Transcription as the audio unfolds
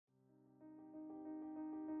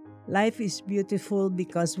Life is beautiful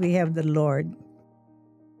because we have the Lord.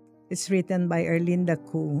 It's written by Erlinda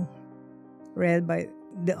Koo, read by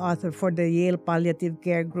the author for the Yale Palliative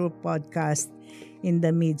Care Group podcast, In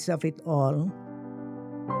the Midst of It All.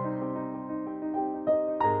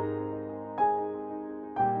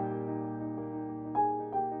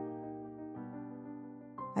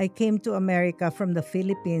 I came to America from the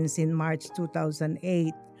Philippines in March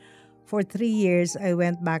 2008. For 3 years, I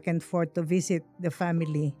went back and forth to visit the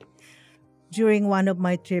family. During one of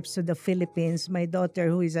my trips to the Philippines, my daughter,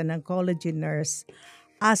 who is an oncology nurse,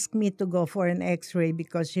 asked me to go for an x ray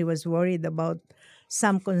because she was worried about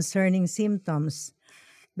some concerning symptoms.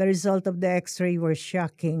 The result of the x ray were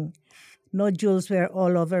shocking. Nodules were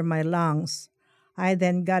all over my lungs. I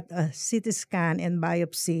then got a CT scan and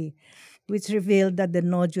biopsy, which revealed that the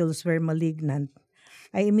nodules were malignant.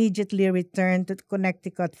 I immediately returned to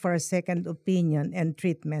Connecticut for a second opinion and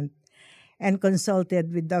treatment and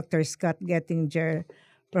consulted with Dr. Scott Gettinger,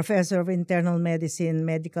 professor of internal medicine,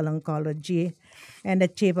 medical oncology, and the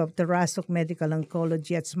chief of thoracic medical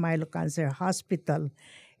oncology at Smilow Cancer Hospital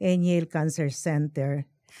and Yale Cancer Center.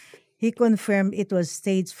 He confirmed it was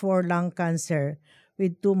stage 4 lung cancer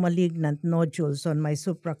with 2 malignant nodules on my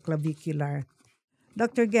supraclavicular.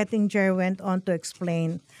 Dr. Gettinger went on to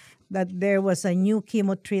explain that there was a new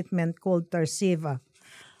chemo treatment called Tarceva,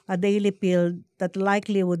 a daily pill that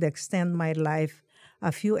likely would extend my life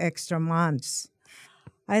a few extra months.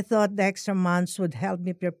 I thought the extra months would help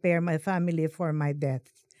me prepare my family for my death.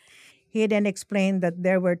 He then explained that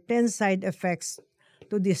there were 10 side effects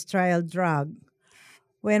to this trial drug.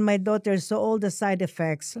 When my daughter saw all the side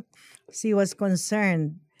effects, she was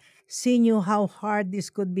concerned. She knew how hard this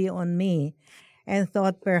could be on me and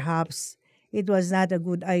thought perhaps it was not a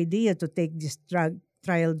good idea to take this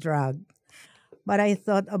trial drug. But I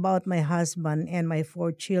thought about my husband and my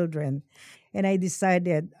 4 children, and I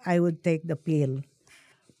decided I would take the pill.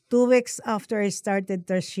 2 weeks after I started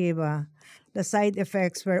Tarceva, the side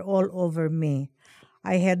effects were all over me.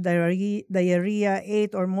 I had diarrhea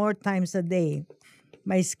 8 or more times a day.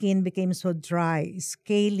 My skin became so dry,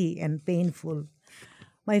 scaly, and painful.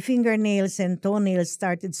 My fingernails and toenails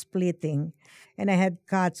started splitting, and I had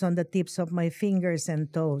cuts on the tips of my fingers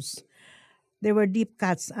and toes. There were deep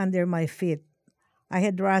cuts under my feet. I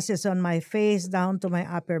had rashes on my face down to my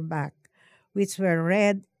upper back, which were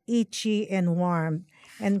red, itchy, and warm,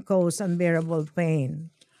 and caused unbearable pain.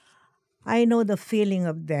 I know the feeling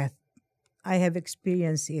of death. I have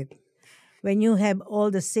experienced it. When you have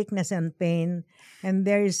all the sickness and pain, and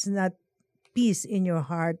there is not peace in your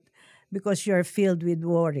heart because you are filled with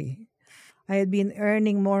worry. I had been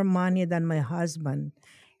earning more money than my husband,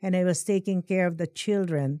 and I was taking care of the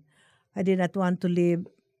children. I did not want to leave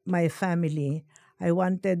my family. I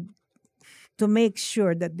wanted to make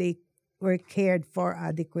sure that they were cared for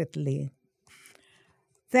adequately.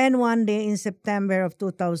 Then one day in September of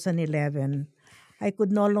 2011, I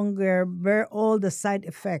could no longer bear all the side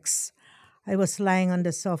effects. I was lying on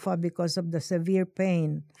the sofa because of the severe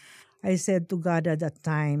pain. I said to God at that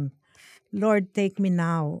time, Lord, take me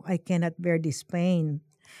now. I cannot bear this pain.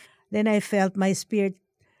 Then I felt my spirit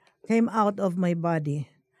came out of my body.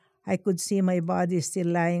 I could see my body still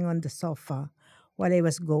lying on the sofa while I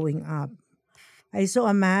was going up. I saw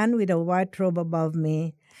a man with a white robe above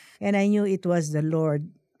me, and I knew it was the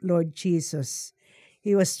Lord Jesus.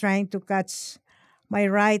 He was trying to catch my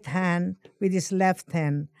right hand with his left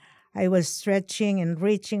hand. I was stretching and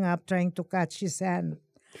reaching up, trying to catch his hand.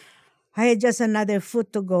 I had just another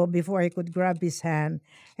foot to go before I could grab his hand,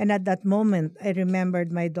 and at that moment, I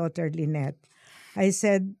remembered my daughter Lynette. I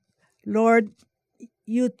said, Lord,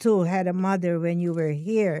 you too had a mother when you were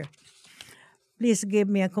here. Please give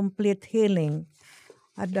me a complete healing.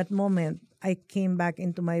 At that moment, I came back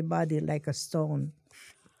into my body like a stone.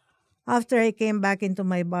 After I came back into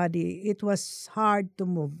my body, it was hard to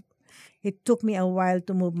move. It took me a while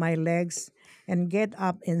to move my legs and get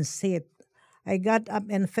up and sit. I got up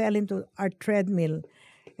and fell into our treadmill,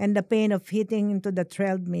 and the pain of hitting into the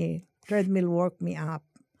treadmill woke me up.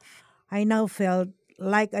 I now felt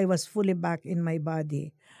like I was fully back in my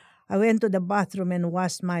body. I went to the bathroom and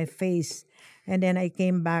washed my face, and then I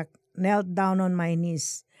came back, knelt down on my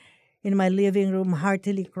knees in my living room,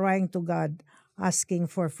 heartily crying to God, asking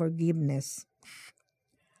for forgiveness.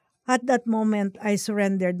 At that moment, I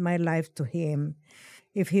surrendered my life to Him.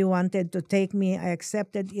 If He wanted to take me, I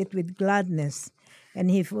accepted it with gladness.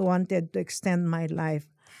 And if He wanted to extend my life,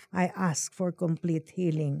 I asked for complete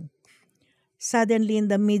healing. Suddenly, in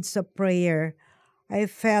the midst of prayer, I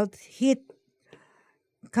felt heat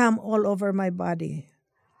come all over my body.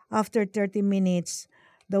 After 30 minutes,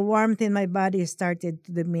 the warmth in my body started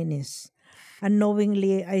to diminish.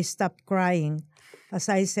 Unknowingly, I stopped crying. As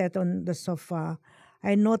I sat on the sofa,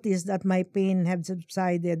 I noticed that my pain had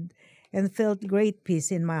subsided and felt great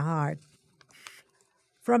peace in my heart.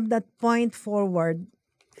 From that point forward,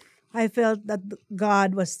 I felt that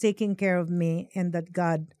God was taking care of me and that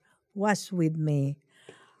God was with me.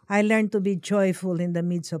 I learned to be joyful in the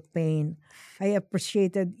midst of pain. I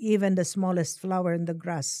appreciated even the smallest flower in the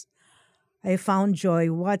grass. I found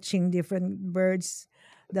joy watching different birds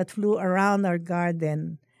that flew around our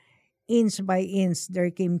garden. Inch by inch,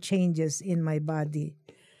 there came changes in my body.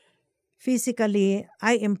 Physically,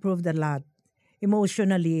 I improved a lot.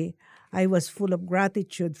 Emotionally, I was full of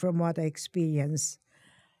gratitude from what I experienced.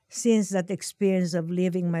 Since that experience of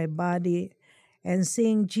leaving my body and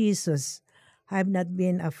seeing Jesus, I've not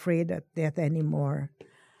been afraid of death anymore.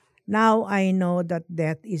 Now I know that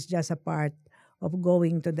death is just a part of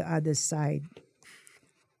going to the other side.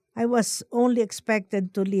 I was only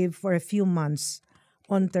expected to live for a few months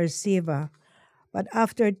on Tersiva, but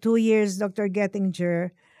after 2 years, Dr.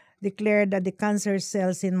 Gettinger declared that the cancer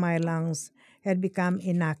cells in my lungs had become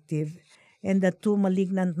inactive and the two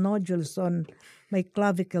malignant nodules on my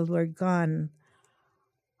clavicle were gone.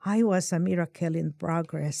 I was a miracle in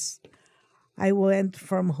progress. I went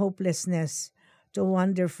from hopelessness to a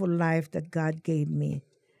wonderful life that God gave me.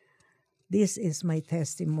 This is my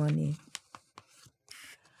testimony.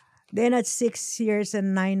 Then, at 6 years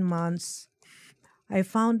and 9 months, I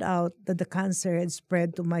found out that the cancer had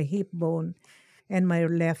spread to my hip bone and my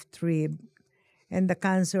left rib, and the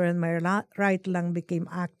cancer in my right lung became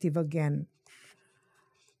active again.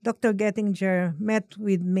 Dr. Gettinger met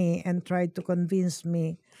with me and tried to convince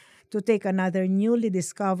me to take another newly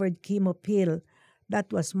discovered chemo pill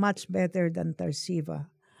that was much better than Tarsiva.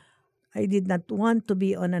 I did not want to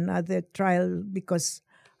be on another trial because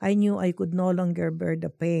I knew I could no longer bear the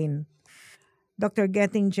pain. Dr.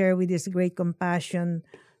 Gettinger, with his great compassion,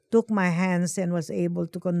 took my hands and was able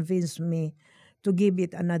to convince me to give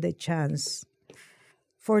it another chance.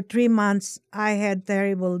 For 3 months, I had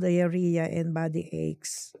terrible diarrhea and body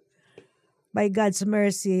aches. By God's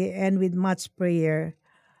mercy and with much prayer,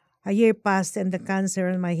 a year passed and the cancer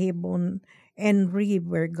on my hip bone and rib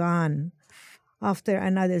were gone. After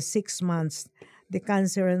another 6 months, the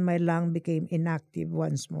cancer in my lung became inactive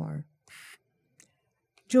once more.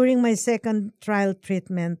 During my second trial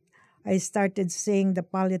treatment, I started seeing the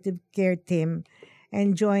palliative care team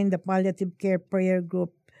and joined the palliative care prayer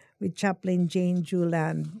group with Chaplain Jane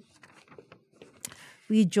Juland.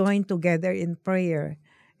 We joined together in prayer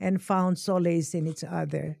and found solace in each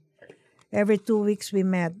other. Every 2 weeks we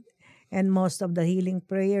met, and most of the healing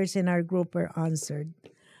prayers in our group were answered.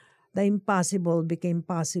 The impossible became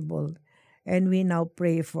possible, and we now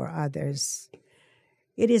pray for others.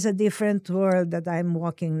 It is a different world that I'm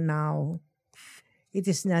walking now. It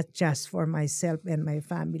is not just for myself and my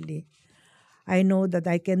family. I know that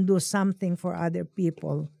I can do something for other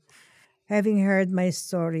people. Having heard my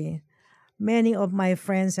story, many of my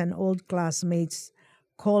friends and old classmates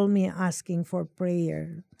call me asking for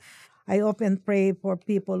prayer. I often pray for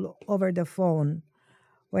people over the phone.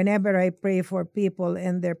 Whenever I pray for people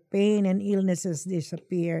and their pain and illnesses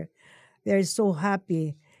disappear, they're so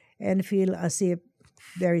happy and feel as if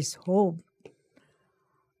there is hope.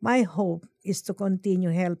 My hope is to continue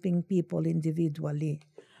helping people individually.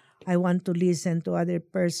 I want to listen to other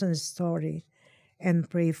person's story and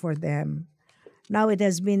pray for them. Now it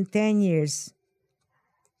has been 10 years,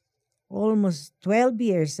 almost 12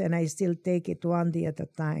 years, and I still take it one day at a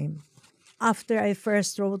time. After I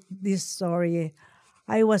first wrote this story,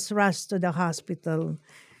 I was rushed to the hospital,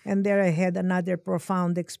 and there I had another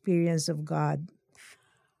profound experience of God.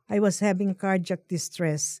 I was having cardiac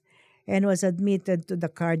distress and was admitted to the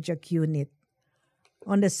cardiac unit.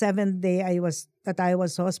 On the seventh day I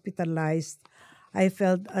was hospitalized, I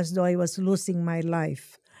felt as though I was losing my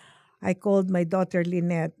life. I called my daughter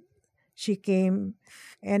Lynette. She came,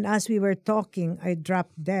 and as we were talking, I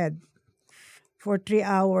dropped dead. For 3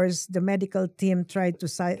 hours, the medical team tried to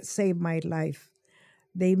save my life.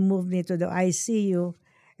 They moved me to the ICU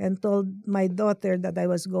and told my daughter that I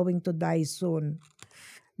was going to die soon.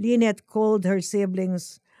 Lynette called her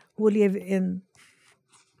siblings who live in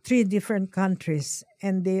 3 different countries,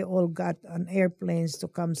 and they all got on airplanes to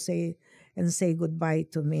come say goodbye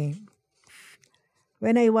to me.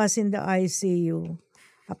 When I was in the ICU,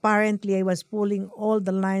 apparently I was pulling all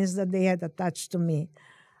the lines that they had attached to me,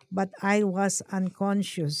 but I was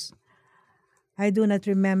unconscious. I do not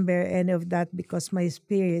remember any of that because my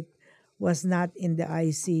spirit was not in the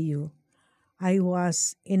ICU. I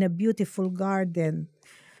was in a beautiful garden.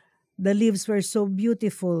 The leaves were so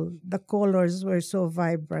beautiful, the colors were so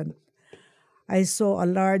vibrant. I saw a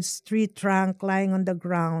large tree trunk lying on the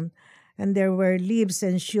ground, and there were leaves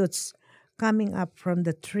and shoots coming up from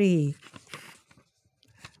the tree.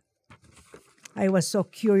 I was so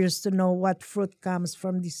curious to know what fruit comes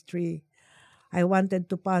from this tree. I wanted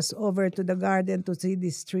to pass over to the garden to see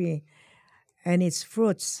this tree and its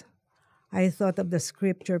fruits. I thought of the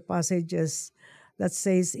scripture passages that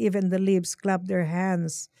says even the leaves clap their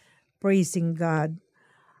hands, praising God.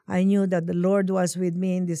 I knew that the Lord was with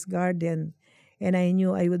me in this garden, and I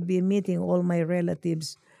knew I would be meeting all my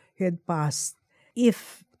relatives who had passed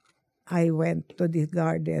if I went to the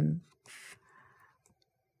garden.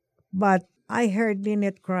 But I heard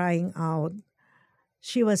Lynette crying out.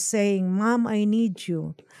 She was saying, "Mom, I need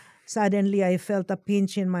you." Suddenly, I felt a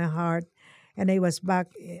pinch in my heart, and I was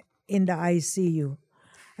back in the ICU.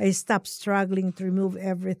 I stopped struggling to remove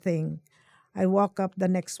everything. I woke up the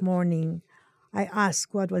next morning. I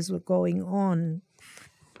asked what was going on.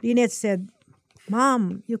 Lynette said,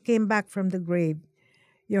 "Mom, you came back from the grave.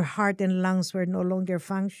 Your heart and lungs were no longer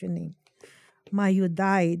functioning. Ma, you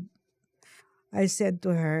died." I said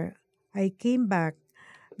to her, "I came back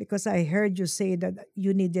because I heard you say that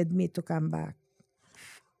you needed me to come back."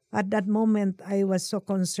 At that moment, I was so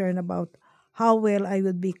concerned about how well I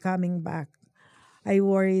would be coming back. I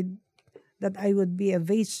worried that I would be a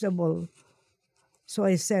vegetable. So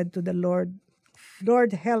I said to the Lord,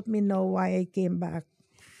 "Lord, help me know why I came back.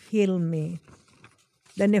 Heal me."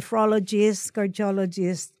 The nephrologist,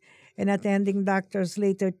 cardiologist, and attending doctors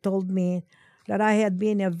later told me that I had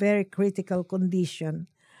been in a very critical condition.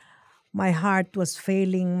 My heart was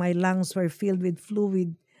failing, my lungs were filled with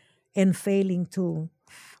fluid and failing too.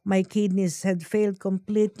 My kidneys had failed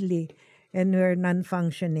completely and were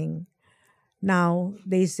non-functioning. Now,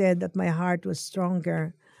 they said that my heart was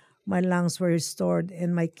stronger, my lungs were restored,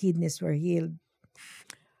 and my kidneys were healed.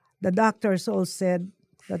 The doctors all said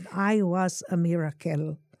that I was a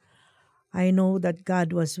miracle. I know that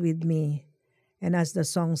God was with me. And as the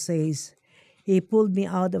song says, He pulled me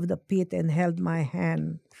out of the pit and held my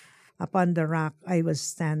hand. Upon the rock I was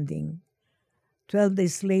standing. 12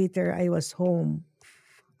 days later, I was home.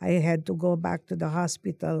 I had to go back to the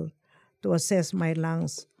hospital to assess my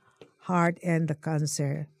lungs, heart, and the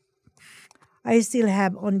cancer. I still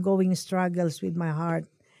have ongoing struggles with my heart,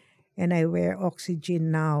 and I wear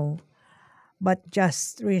oxygen now. But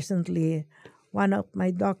just recently, one of my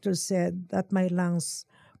doctors said that my lungs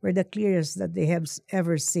were the clearest that they have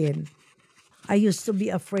ever seen. I used to be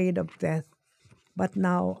afraid of death, but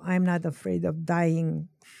now I'm not afraid of dying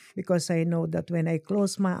because I know that when I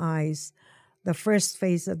close my eyes, the first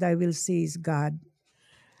face that I will see is God.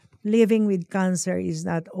 Living with cancer is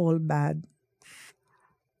not all bad.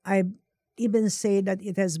 I even say that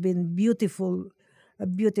it has been a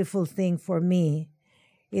beautiful thing for me.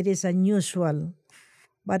 It is unusual,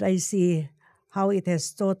 but I see how it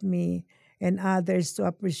has taught me and others to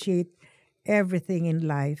appreciate everything in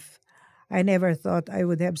life. I never thought I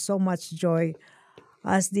would have so much joy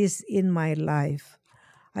as this in my life.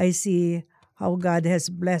 I see how God has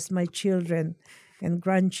blessed my children and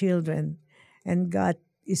grandchildren, and God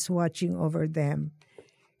is watching over them.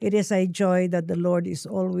 It is a joy that the Lord is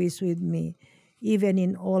always with me, even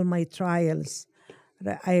in all my trials.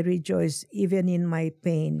 I rejoice even in my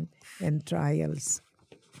pain and trials.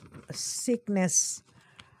 Sickness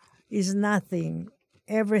is nothing.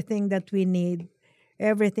 Everything that we need,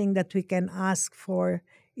 everything that we can ask for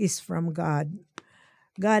is from God.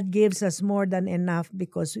 God gives us more than enough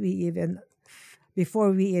before we even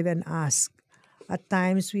ask. At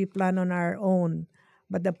times we plan on our own,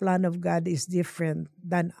 but the plan of God is different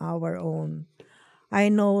than our own. I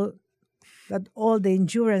know that all the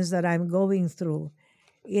endurance that I'm going through,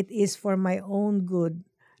 it is for my own good,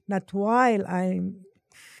 not while I'm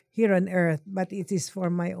here on earth, but it is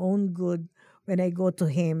for my own good when I go to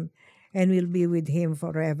Him and will be with Him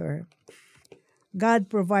forever. God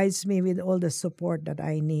provides me with all the support that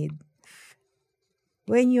I need.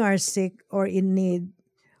 When you are sick or in need,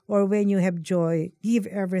 or when you have joy, give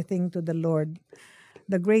everything to the Lord.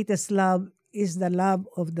 The greatest love is the love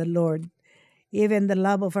of the Lord. Even the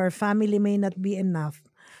love of our family may not be enough,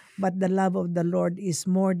 but the love of the Lord is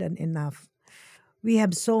more than enough. We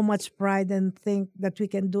have so much pride and think that we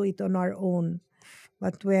can do it on our own.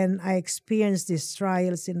 But when I experienced these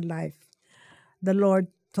trials in life, the Lord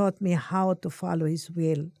taught me how to follow His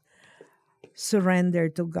will. Surrender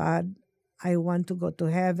to God. I want to go to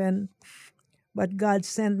heaven, but God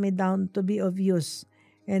sent me down to be of use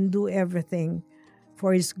and do everything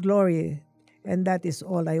for His glory, and that is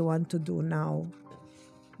all I want to do now.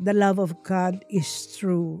 The love of God is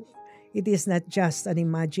true. It is not just an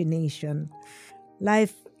imagination.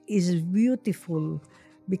 Life is beautiful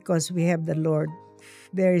because we have the Lord.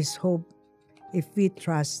 There is hope if we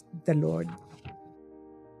trust the Lord.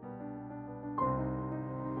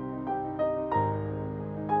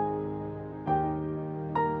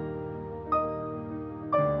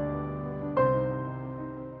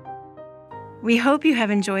 We hope you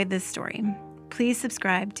have enjoyed this story. Please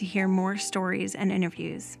subscribe to hear more stories and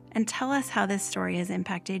interviews, and tell us how this story has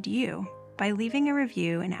impacted you by leaving a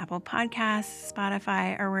review in Apple Podcasts,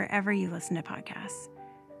 Spotify, or wherever you listen to podcasts.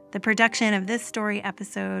 The production of this story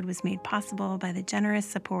episode was made possible by the generous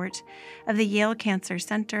support of the Yale Cancer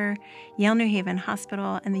Center, Yale New Haven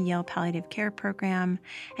Hospital and the Yale Palliative Care Program,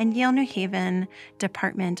 and Yale New Haven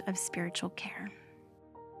Department of Spiritual Care.